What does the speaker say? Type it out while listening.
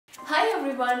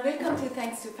everyone, welcome to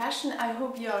Thanks to Fashion. I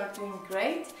hope you are doing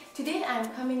great. Today I'm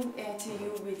coming to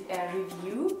you with a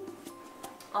review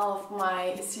of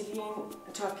my Celine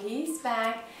Trapeze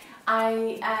bag.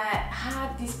 I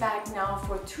had this bag now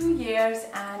for 2 years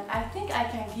and I think I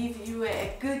can give you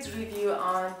a good review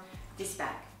on this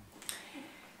bag.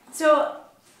 So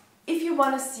if you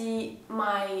want to see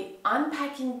my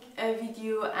unpacking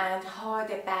video and how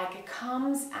the bag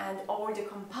comes and all the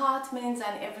compartments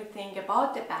and everything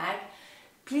about the bag,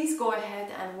 please go ahead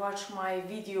and watch my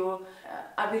video.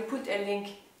 I will put a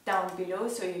link down below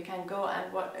so you can go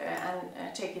and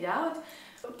check it out.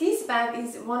 This bag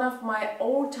is one of my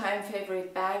all-time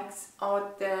favorite bags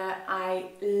out there. I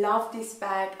love this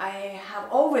bag. I have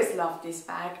always loved this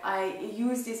bag. I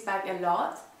use this bag a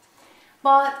lot.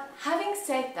 But having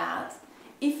said that,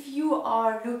 if you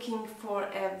are looking for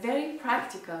a very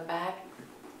practical bag,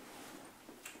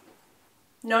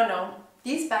 no,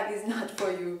 this bag is not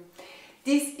for you.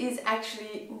 This bag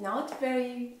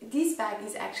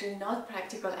is actually not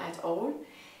practical at all.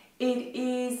 It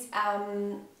is,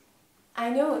 I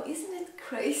know, isn't it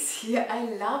crazy? I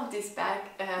love this bag,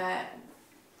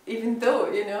 even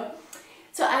though, you know.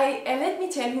 So let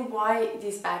me tell you why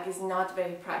this bag is not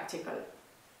very practical.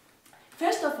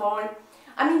 First of all,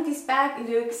 I mean, this bag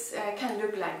can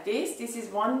look like this. This is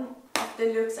one of the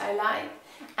looks I like.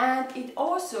 And it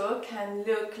also can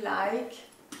look like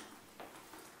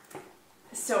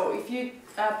so. If you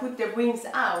put the wings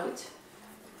out,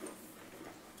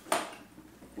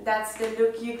 that's the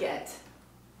look you get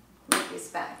with this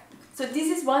bag. So this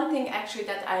is one thing actually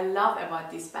that I love about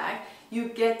this bag. You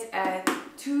get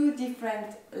 2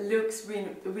 different looks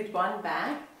with one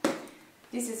bag.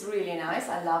 This is really nice.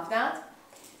 I love that.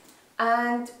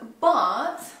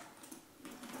 But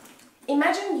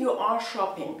imagine you are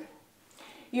shopping.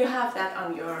 You have that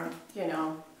on your, you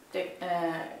know,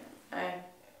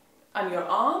 on your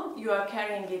arm. You are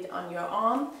carrying it on your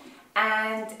arm,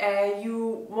 and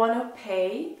you want to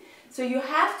pay. So you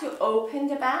have to open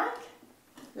the bag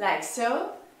like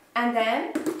so, and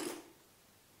then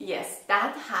yes,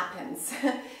 that happens.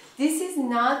 This is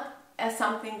not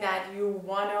something that you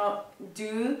want to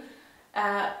do.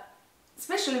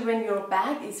 Especially when your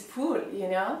bag is full, you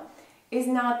know, is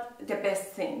not the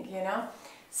best thing, you know.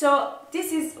 So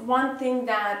this is one thing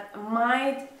that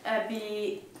might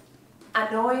be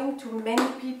annoying to many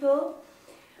people,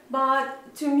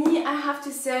 but to me, I have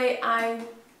to say,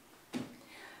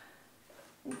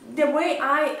 the way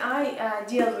I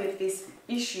deal with this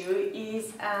issue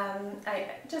is,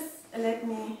 let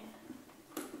me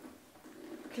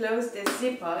close the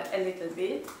zipper a little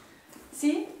bit.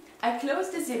 See, I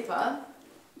close the zipper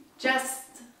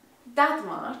just that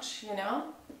much, you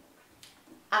know,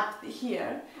 up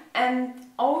here, and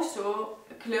also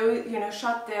close, you know,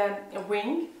 shut the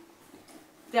wing.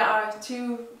 There are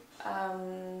 2,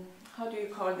 how do you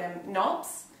call them,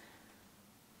 knobs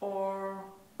or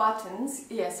buttons?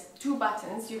 Yes, 2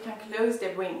 buttons. You can close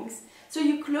the wings. So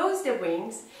you close the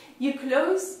wings, you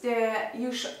close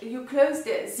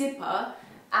the zipper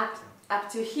up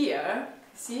to here.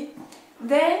 See,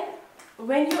 then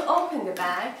when you open the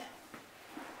bag,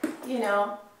 you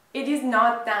know, it is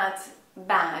not that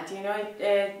bad, you know,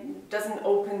 it doesn't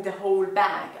open the whole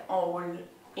bag all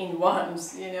in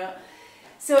once, you know.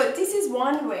 So this is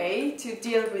one way to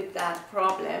deal with that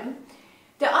problem.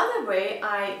 The other way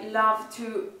I love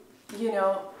to, you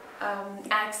know,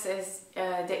 access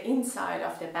the inside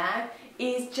of the bag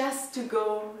is just to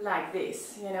go like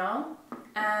this, you know,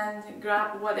 and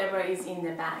grab whatever is in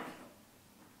the bag.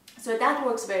 So that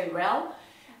works very well.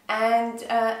 And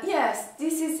yes,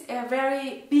 this is a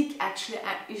very big actually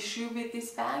issue with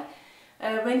this bag.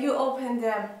 When you open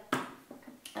the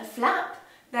flap,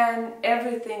 then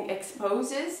everything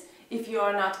exposes if you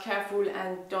are not careful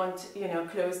and don't, you know,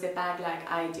 close the bag like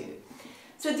I do.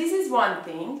 So this is one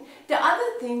thing. The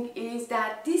other thing is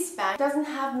that this bag doesn't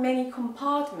have many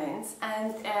compartments,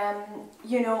 and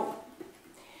you know,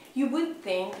 you would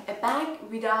think a bag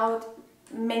without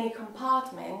many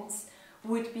compartments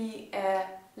would be a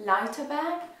lighter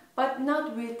bag, but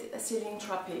not with Celine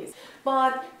Trapeze.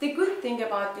 But the good thing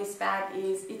about this bag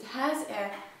is it has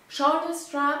a shoulder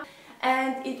strap,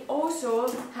 and it also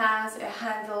has a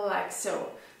handle like so.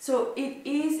 So it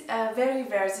is very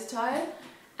versatile,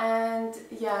 and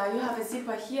yeah, you have a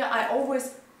zipper here. I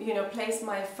always, you know, place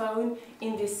my phone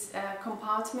in this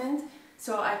compartment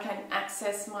so I can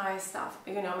access my stuff,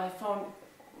 you know, my phone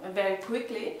very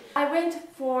quickly. I went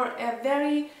for a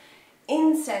very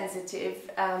insensitive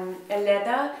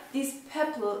leather. This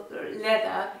purple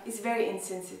leather is very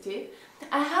insensitive.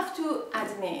 I have to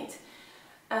admit,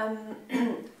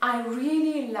 I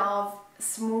really love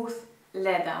smooth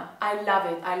leather. I love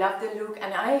it. I love the look,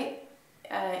 and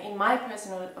in my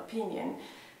personal opinion,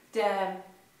 the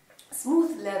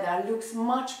smooth leather looks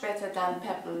much better than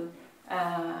pebble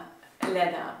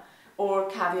leather or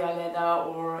caviar leather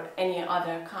or any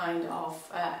other kind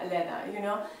of leather, you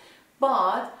know.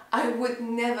 But I would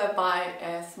never buy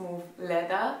a smooth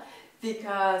leather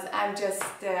because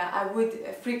I would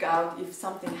freak out if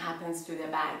something happens to the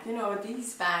bag. You know,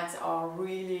 these bags are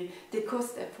really, they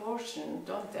cost a fortune,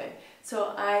 don't they?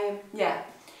 So yeah.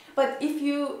 But if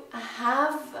you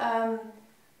have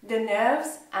the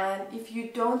nerves and if you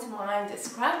don't mind the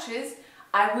scratches,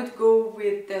 I would go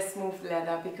with the smooth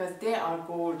leather because they are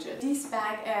gorgeous. This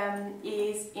bag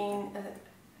is in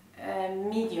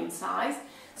medium size.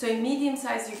 So in medium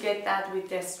size you get that with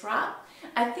the strap.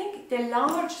 I think the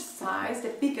large size, the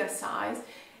bigger size,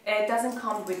 doesn't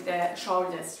come with the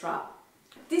shoulder strap.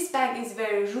 This bag is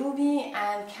very roomy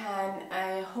and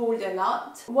can hold a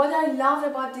lot. What I love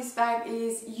about this bag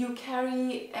is you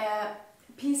carry a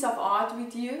piece of art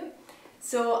with you.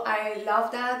 So I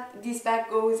love that. This bag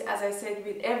goes, as I said,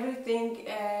 with everything.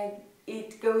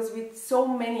 It goes with so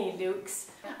many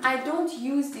looks. I don't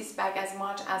use this bag as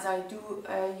much as I do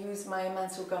use my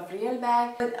Mansour Gavriel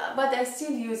bag, but I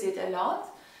still use it a lot.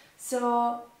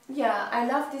 So yeah, I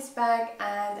love this bag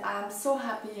and I'm so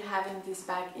happy having this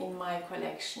bag in my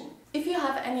collection. If you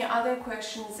have any other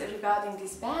questions regarding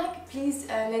this bag, please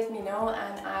let me know,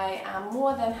 and I am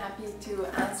more than happy to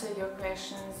answer your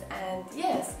questions. And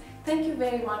yes, thank you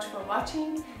very much for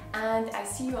watching, and I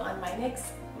see you on my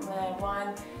next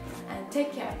one, and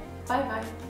take care. Bye bye.